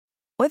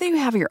Whether you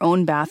have your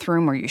own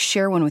bathroom or you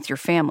share one with your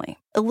family,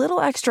 a little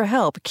extra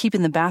help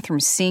keeping the bathroom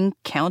sink,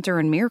 counter,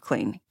 and mirror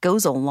clean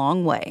goes a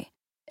long way.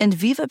 And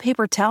Viva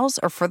paper towels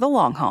are for the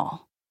long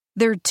haul.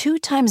 They're 2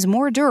 times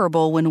more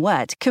durable when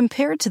wet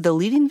compared to the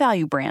leading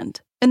value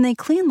brand. And they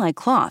clean like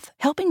cloth,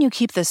 helping you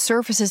keep the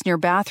surfaces in your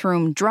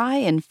bathroom dry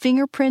and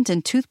fingerprint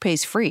and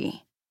toothpaste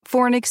free.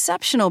 For an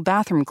exceptional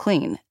bathroom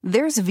clean,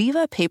 there's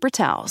Viva paper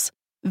towels.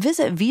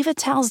 Visit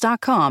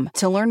vivatowels.com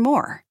to learn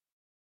more.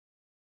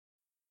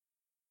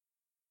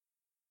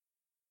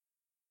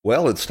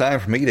 Well, it's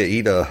time for me to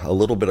eat a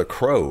little bit of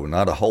crow,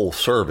 not a whole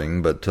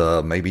serving,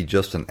 but maybe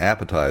just an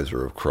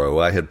appetizer of crow.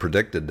 I had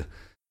predicted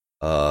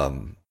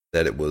that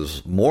it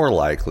was more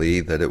likely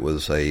that it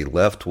was a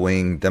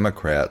left-wing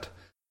Democrat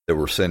that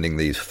were sending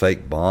these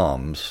fake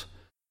bombs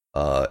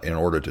in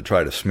order to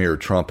try to smear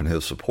Trump and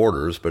his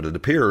supporters. But it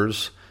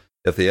appears,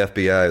 if the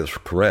FBI is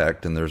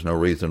correct, and there's no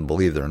reason to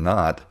believe they're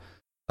not,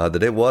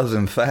 that it was,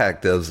 in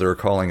fact, as they're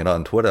calling it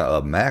on Twitter,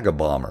 a MAGA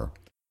bomber.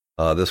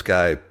 This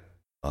guy,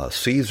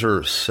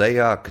 Caesar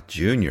Sayoc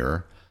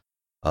Jr.,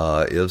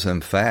 is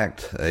in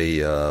fact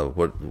a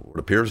what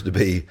appears to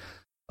be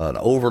an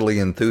overly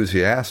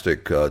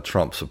enthusiastic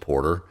Trump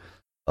supporter,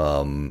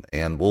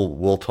 and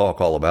we'll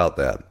talk all about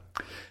that.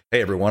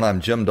 Hey everyone,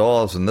 I'm Jim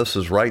Dawes, and this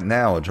is Right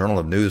Now, a journal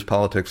of news,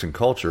 politics, and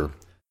culture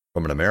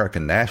from an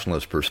American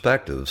nationalist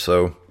perspective.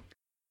 So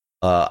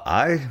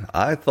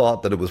I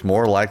thought that it was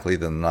more likely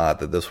than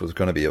not that this was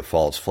going to be a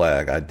false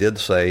flag. I did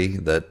say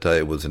that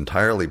it was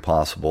entirely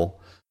possible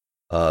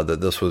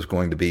that this was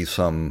going to be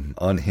some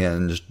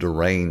unhinged,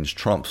 deranged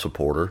Trump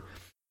supporter.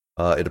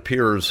 It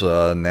appears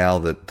now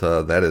that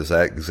that is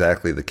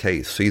exactly the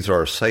case.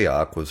 Cesar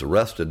Sayoc was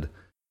arrested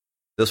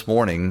this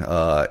morning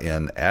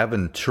in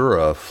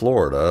Aventura,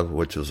 Florida,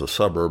 which is a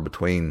suburb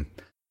between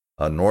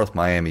North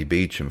Miami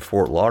Beach and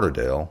Fort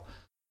Lauderdale,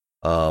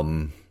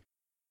 and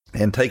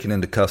taken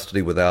into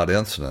custody without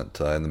incident.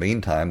 In the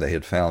meantime, they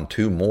had found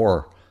 2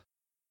 more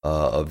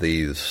of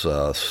these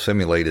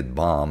simulated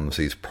bombs,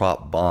 these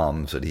prop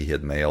bombs that he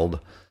had mailed.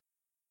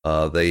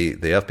 The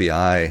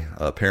FBI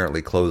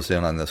apparently closed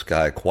in on this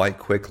guy quite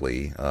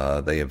quickly.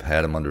 They have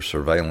had him under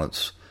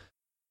surveillance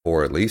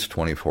for at least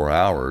 24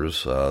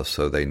 hours,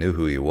 so they knew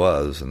who he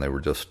was, and they were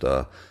just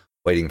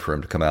waiting for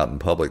him to come out in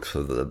public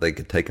so that they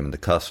could take him into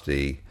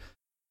custody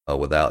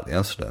without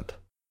incident.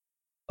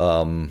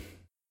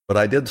 But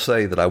I did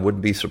say that I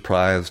wouldn't be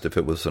surprised if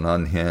it was an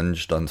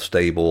unhinged,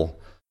 unstable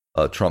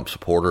Trump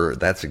supporter.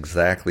 That's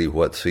exactly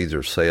what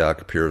Cesar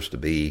Sayoc appears to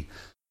be.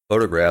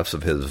 Photographs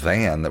of his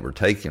van that were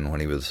taken when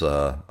he was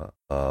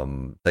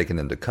taken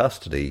into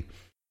custody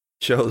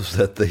shows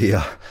that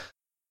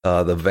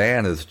the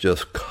van is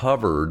just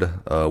covered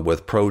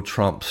with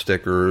pro-Trump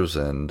stickers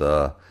and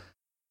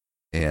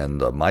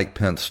Mike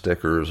Pence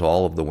stickers.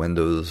 All of the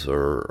windows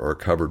are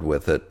covered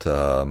with it.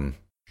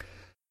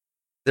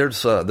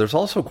 There's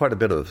also quite a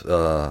bit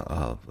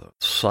of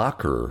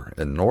soccer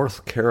and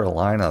North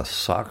Carolina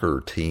soccer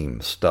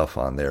team stuff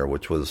on there,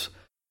 which was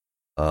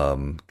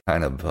kind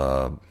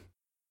of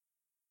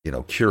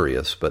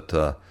curious. But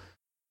the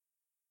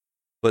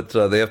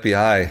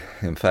FBI,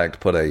 in fact,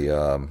 put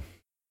a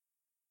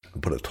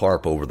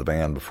tarp over the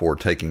van before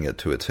taking it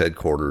to its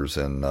headquarters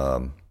in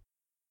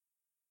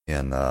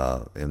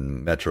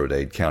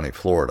Metro-Dade County,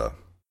 Florida.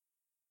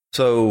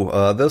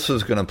 So this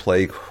is going to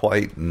play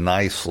quite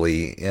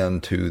nicely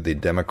into the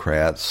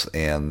Democrats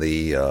and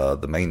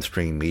the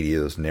mainstream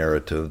media's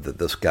narrative that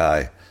this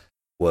guy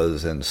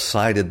was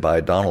incited by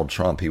Donald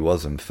Trump. He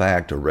was, in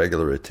fact, a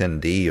regular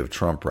attendee of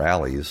Trump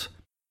rallies.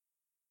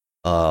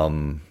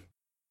 And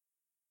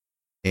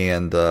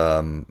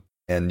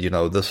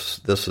this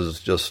is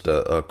just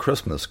a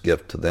Christmas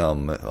gift to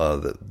them.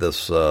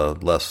 This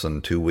less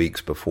than 2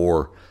 weeks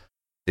before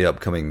the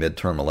upcoming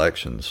midterm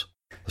elections,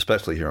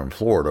 especially here in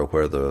Florida,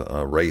 where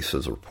the race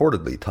is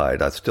reportedly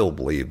tied. I still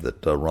believe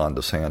that Ron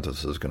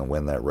DeSantis is going to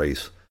win that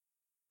race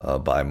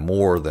by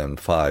more than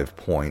 5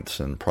 points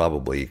and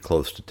probably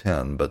close to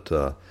 10. But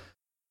we'll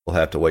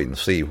have to wait and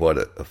see what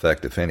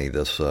effect, if any,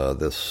 this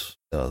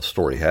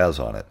story has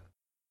on it.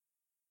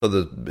 So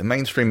the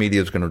mainstream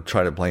media is going to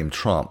try to blame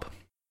Trump.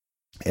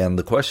 And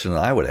the question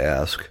I would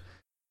ask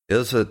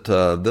is that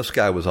this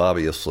guy was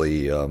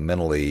obviously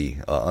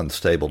mentally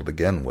unstable to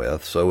begin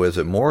with. So is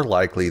it more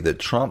likely that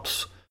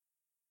Trump's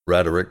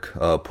rhetoric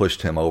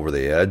pushed him over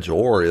the edge,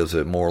 or is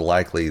it more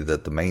likely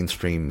that the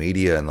mainstream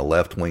media and the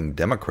left-wing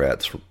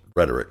Democrats'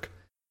 rhetoric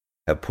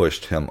have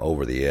pushed him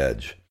over the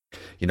edge?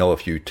 You know,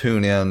 if you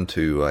tune in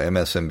to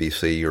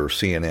MSNBC or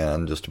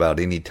CNN just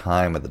about any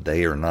time of the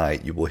day or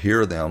night, you will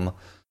hear them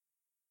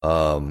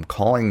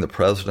calling the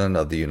president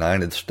of the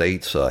United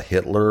States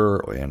Hitler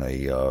and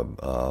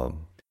a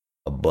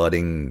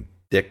budding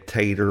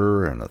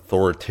dictator and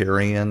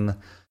authoritarian.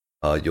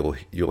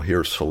 You'll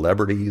hear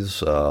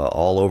celebrities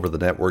all over the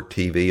network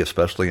TV,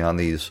 especially on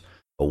these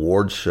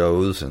award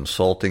shows,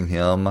 insulting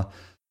him,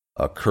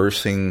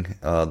 cursing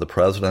the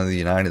president of the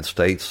United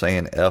States,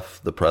 saying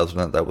F the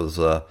president. That was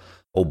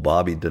old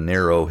Bobby De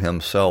Niro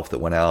himself that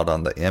went out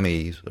on the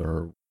Emmys,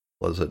 or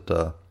was it?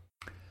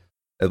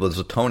 It was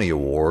the Tony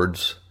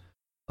Awards,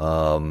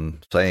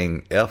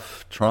 saying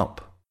F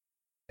Trump,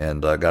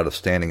 and got a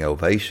standing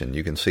ovation.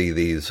 You can see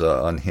these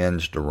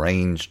unhinged,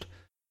 deranged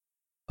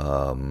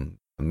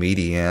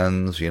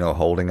comedians,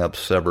 holding up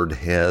severed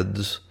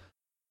heads.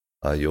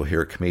 You'll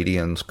hear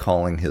comedians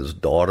calling his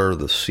daughter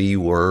the C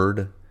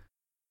word.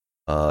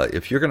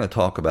 If you're going to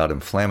talk about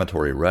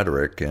inflammatory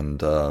rhetoric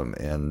and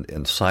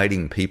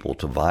inciting people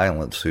to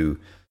violence who,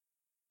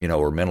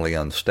 are mentally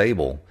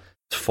unstable,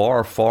 it's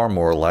far, far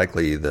more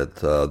likely that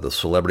the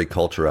celebrity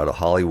culture out of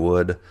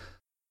Hollywood,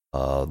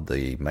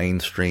 the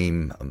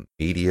mainstream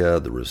media,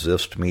 the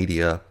resist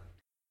media,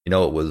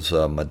 it was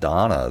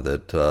Madonna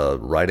that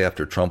right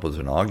after Trump was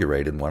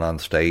inaugurated went on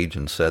stage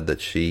and said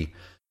that she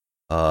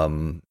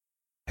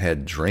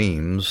had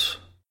dreams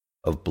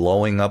of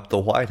blowing up the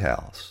White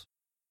House.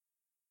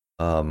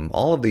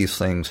 All of these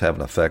things have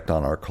an effect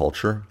on our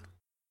culture,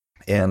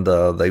 and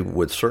they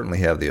would certainly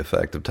have the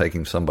effect of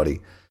taking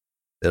somebody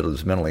that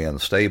is mentally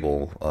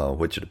unstable,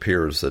 which it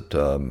appears that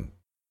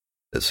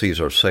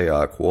Cesar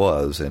Sayoc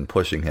was, and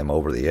pushing him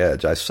over the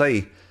edge. I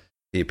say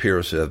he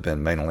appears to have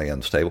been mentally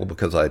unstable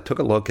because I took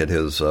a look at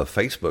his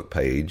Facebook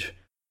page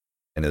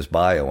and his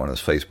bio on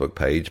his Facebook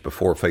page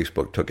before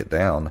Facebook took it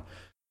down.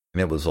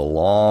 And it was a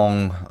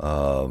long,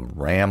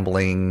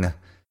 rambling,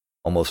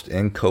 almost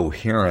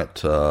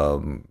incoherent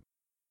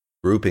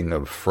grouping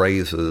of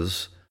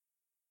phrases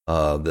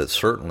that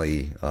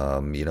certainly,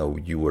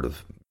 you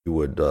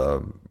would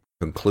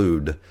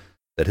conclude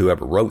that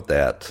whoever wrote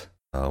that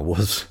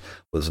was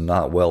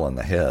not well in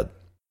the head.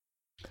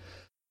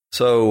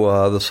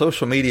 So the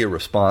social media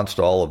response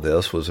to all of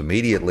this was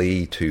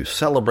immediately to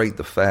celebrate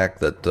the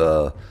fact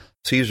that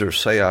Cesar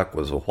Sayoc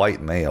was a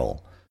white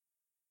male.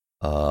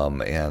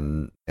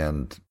 And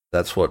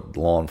that's what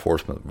law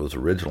enforcement was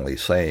originally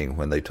saying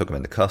when they took him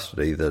into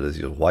custody, that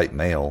he's a white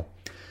male.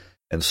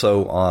 And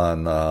so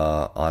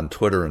on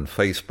Twitter and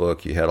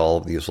Facebook, you had all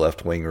of these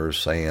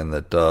left-wingers saying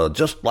that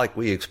just like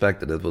we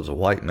expected, it was a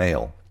white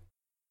male.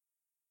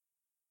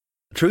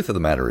 The truth of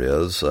the matter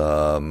is,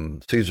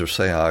 Cesar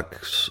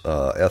Sayoc's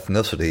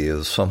ethnicity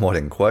is somewhat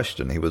in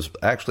question. He was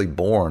actually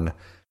born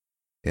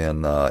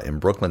in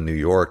Brooklyn, New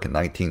York in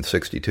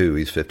 1962.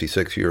 He's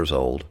 56 years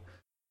old.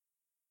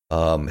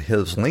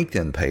 His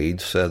LinkedIn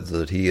page says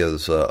that he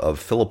is of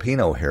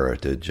Filipino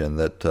heritage and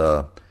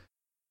that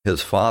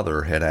his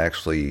father had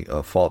actually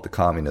fought the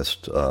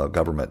communist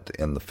government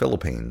in the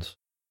Philippines.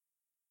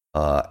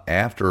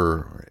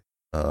 After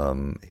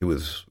he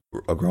was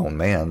a grown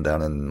man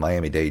down in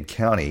Miami-Dade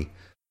County,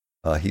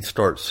 he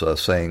starts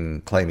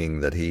claiming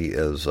that he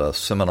is a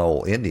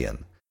Seminole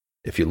Indian.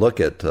 If you look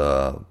at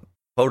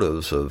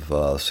photos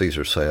of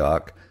Cesar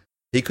Sayoc,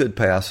 he could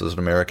pass as an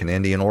American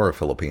Indian or a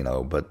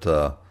Filipino, but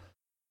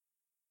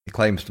he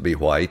claims to be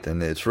white,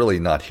 and it's really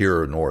not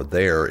here nor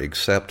there,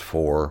 except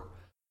for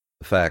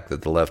the fact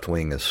that the left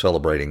wing is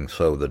celebrating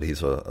so that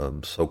he's a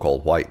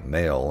so-called white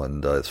male,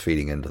 and it's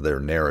feeding into their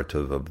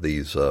narrative of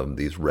these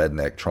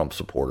redneck Trump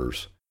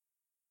supporters.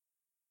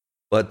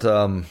 But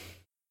like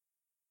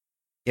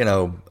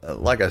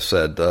I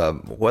said,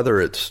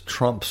 whether it's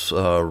Trump's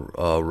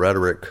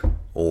rhetoric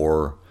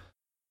or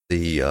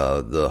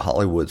the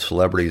Hollywood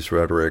celebrities'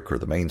 rhetoric or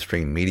the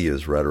mainstream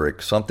media's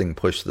rhetoric, something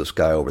pushed this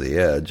guy over the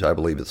edge. I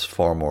believe it's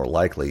far more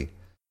likely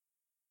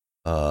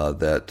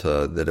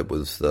that it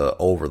was the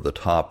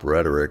over-the-top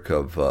rhetoric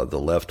of the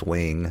left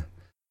wing.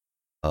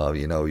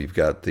 You've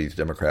got these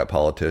Democrat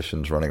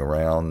politicians running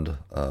around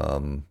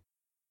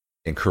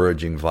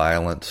encouraging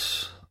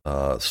violence,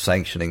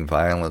 sanctioning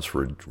violence,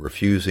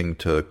 refusing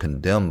to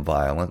condemn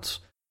violence.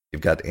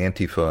 You've got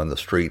Antifa in the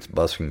streets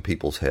busting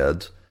people's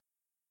heads.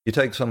 You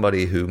take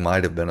somebody who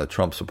might have been a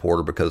Trump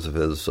supporter because of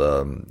his,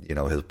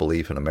 his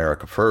belief in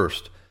America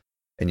first,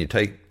 and you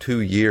take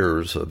 2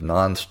 years of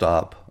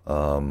nonstop,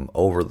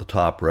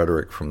 over-the-top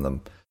rhetoric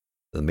from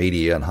the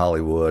media and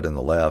Hollywood and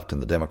the left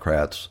and the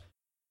Democrats,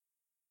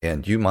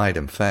 and you might,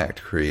 in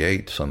fact,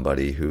 create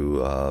somebody who,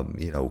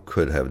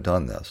 could have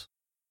done this.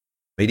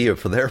 Media,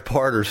 for their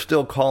part, are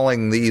still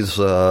calling these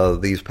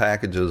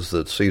packages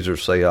that Cesar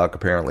Sayoc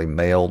apparently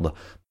mailed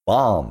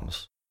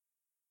bombs.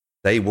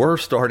 They were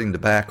starting to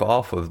back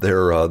off of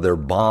their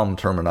bomb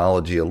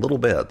terminology a little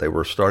bit. They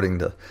were starting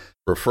to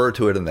refer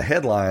to it in the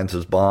headlines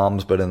as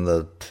bombs, but in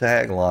the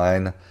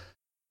tagline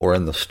or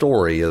in the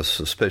story as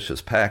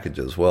suspicious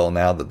packages. Well,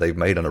 now that they've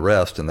made an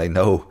arrest and they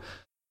know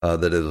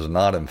that it is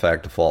not, in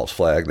fact, a false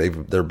flag,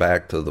 they're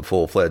back to the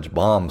full-fledged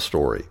bomb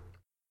story.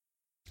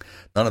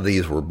 None of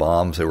these were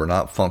bombs. They were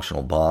not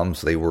functional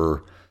bombs. They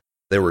were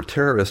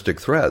terroristic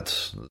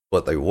threats,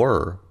 what they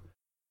were.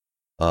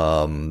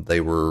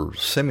 They were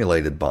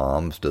simulated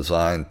bombs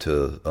designed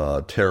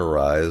to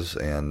terrorize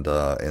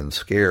and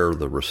scare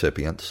the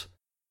recipients,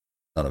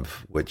 none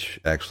of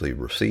which actually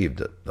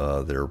received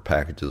their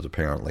packages,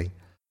 apparently.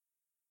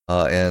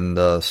 And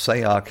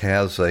Sayoc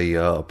has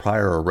a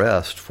prior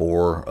arrest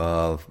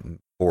for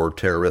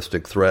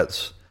terroristic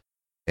threats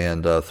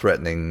and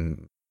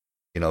threatening,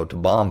 to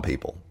bomb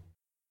people.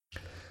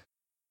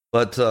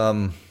 But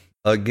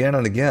Again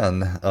and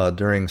again,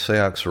 during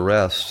Sayoc's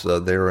arrests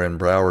there in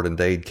Broward and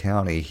Dade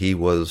County, he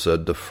was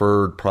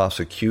deferred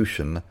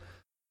prosecution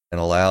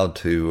and allowed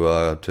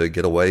to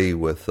get away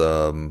with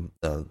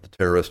the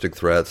terroristic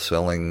threats,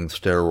 selling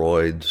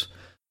steroids,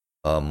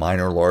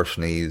 minor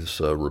larcenies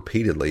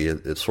repeatedly.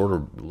 It sort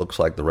of looks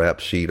like the rap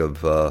sheet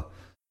of the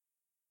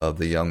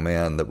young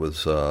man that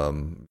was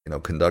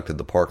conducted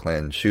the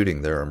Parkland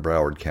shooting there in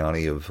Broward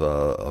County, of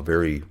a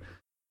very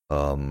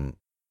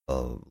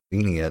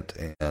lenient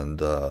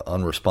and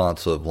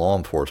unresponsive law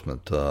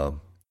enforcement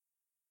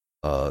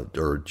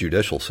or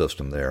judicial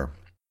system there.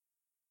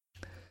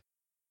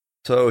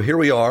 So here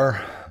we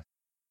are,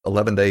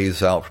 11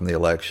 days out from the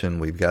election.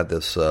 We've got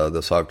this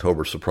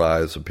October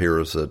surprise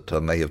appears that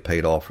may have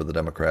paid off for the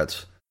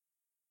Democrats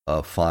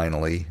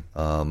finally,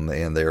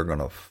 and they're going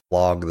to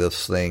flog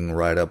this thing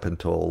right up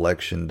until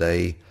Election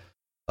Day.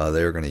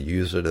 They're going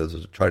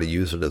to try to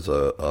use it as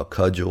a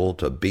cudgel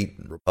to beat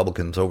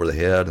Republicans over the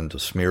head and to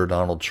smear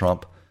Donald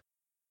Trump.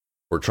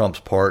 For Trump's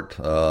part,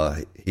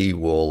 he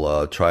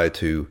will try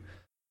to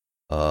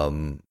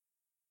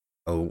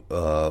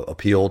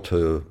appeal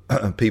to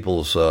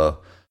people's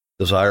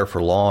desire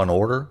for law and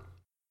order.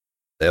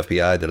 The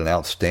FBI did an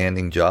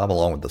outstanding job,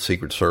 along with the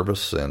Secret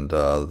Service and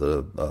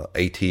the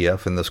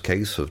ATF in this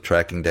case, of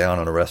tracking down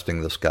and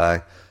arresting this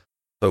guy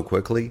so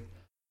quickly.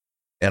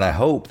 And I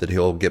hope that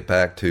he'll get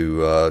back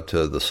to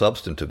the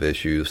substantive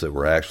issues that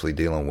we're actually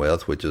dealing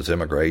with, which is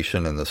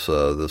immigration and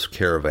this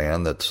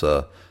caravan that's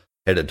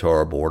headed to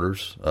our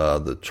borders.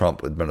 The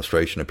Trump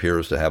administration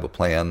appears to have a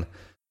plan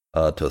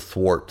to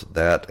thwart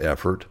that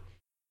effort.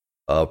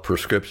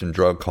 Prescription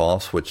drug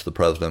costs, which the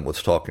president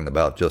was talking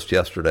about just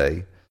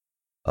yesterday,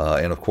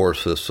 and of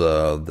course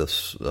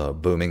this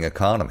booming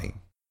economy.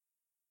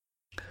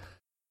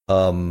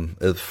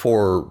 As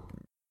for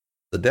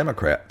the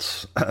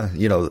Democrats,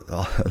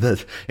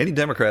 any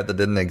Democrat that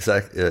didn't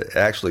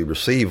actually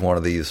receive one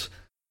of these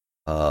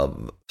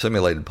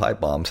simulated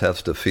pipe bombs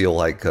has to feel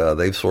like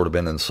they've sort of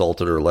been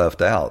insulted or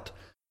left out.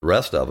 The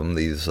rest of them,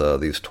 these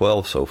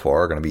 12 so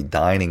far, are going to be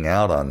dining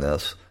out on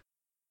this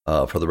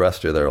for the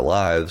rest of their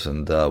lives,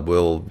 and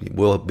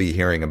we'll be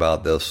hearing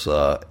about this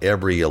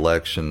every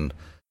election,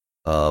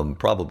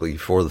 probably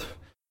for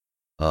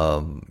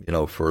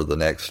the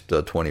next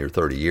 20 or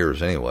 30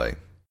 years anyway.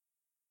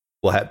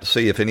 We'll have to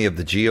see if any of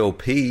the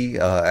GOP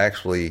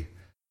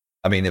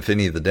if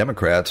any of the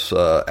Democrats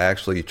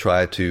actually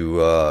try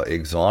to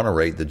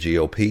exonerate the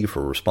GOP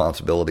for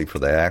responsibility for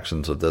the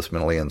actions of this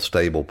mentally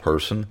unstable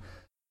person,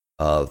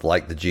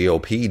 like the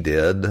GOP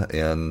did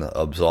in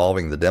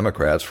absolving the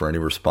Democrats for any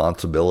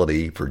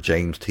responsibility for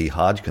James T.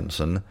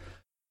 Hodgkinson,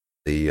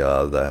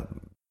 the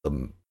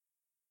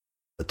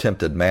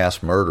attempted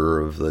mass murder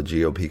of the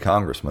GOP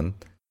congressman.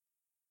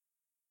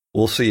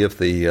 We'll see if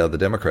the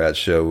Democrats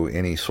show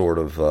any sort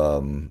of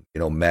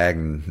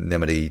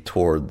magnanimity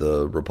toward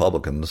the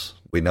Republicans.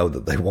 We know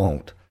that they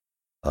won't.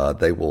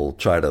 They will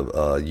try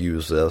to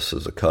use this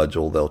as a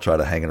cudgel. They'll try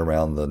to hang it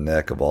around the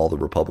neck of all the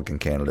Republican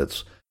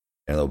candidates,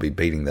 and they'll be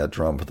beating that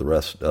drum for the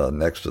rest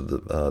next to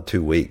the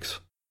 2 weeks.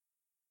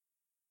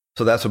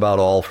 So that's about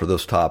all for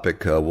this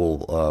topic. I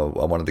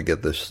wanted to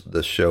get this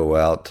show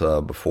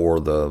out before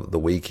the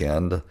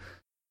weekend.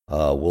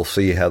 We'll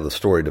see how the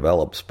story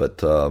develops,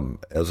 but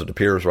as it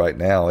appears right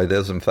now, it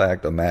is in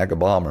fact a MAGA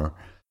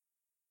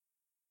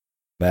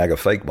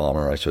fake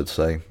bomber, I should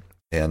say,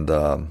 and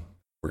we're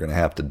going to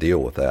have to deal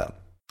with that.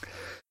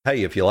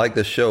 Hey, if you like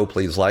this show,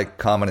 please like,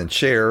 comment, and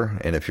share.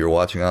 And if you're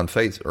watching on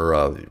Facebook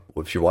or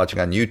if you're watching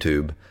on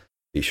YouTube,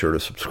 be sure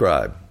to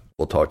subscribe.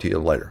 We'll talk to you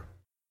later.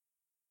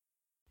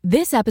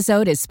 This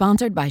episode is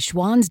sponsored by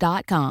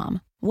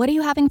Schwans.com. What are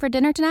you having for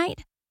dinner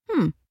tonight?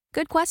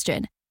 Good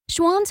question.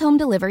 Schwann's Home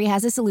Delivery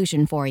has a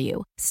solution for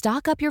you.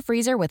 Stock up your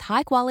freezer with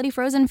high-quality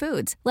frozen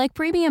foods like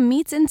premium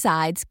meats and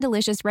sides,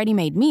 delicious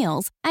ready-made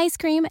meals, ice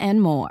cream,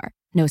 and more.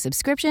 No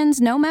subscriptions,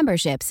 no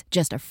memberships,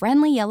 just a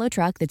friendly yellow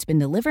truck that's been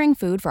delivering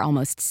food for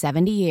almost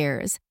 70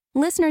 years.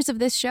 Listeners of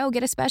this show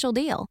get a special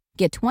deal.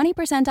 Get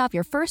 20% off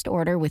your first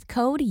order with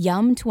code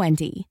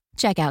YUM20.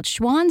 Check out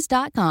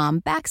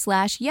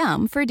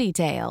schwans.com/YUM for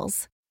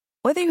details.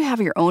 Whether you have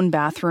your own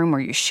bathroom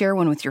or you share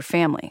one with your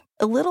family,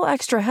 a little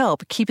extra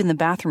help keeping the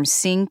bathroom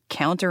sink,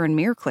 counter, and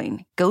mirror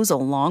clean goes a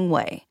long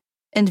way.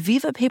 And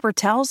Viva paper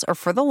towels are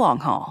for the long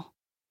haul.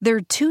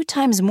 They're 2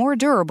 times more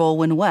durable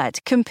when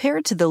wet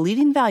compared to the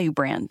leading value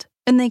brand.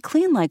 And they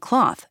clean like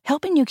cloth,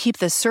 helping you keep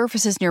the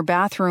surfaces in your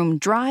bathroom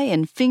dry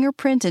and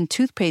fingerprint and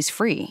toothpaste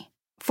free.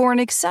 For an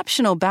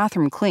exceptional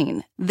bathroom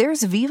clean,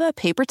 there's Viva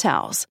paper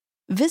towels.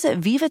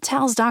 Visit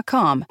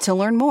vivatowels.com to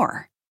learn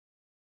more.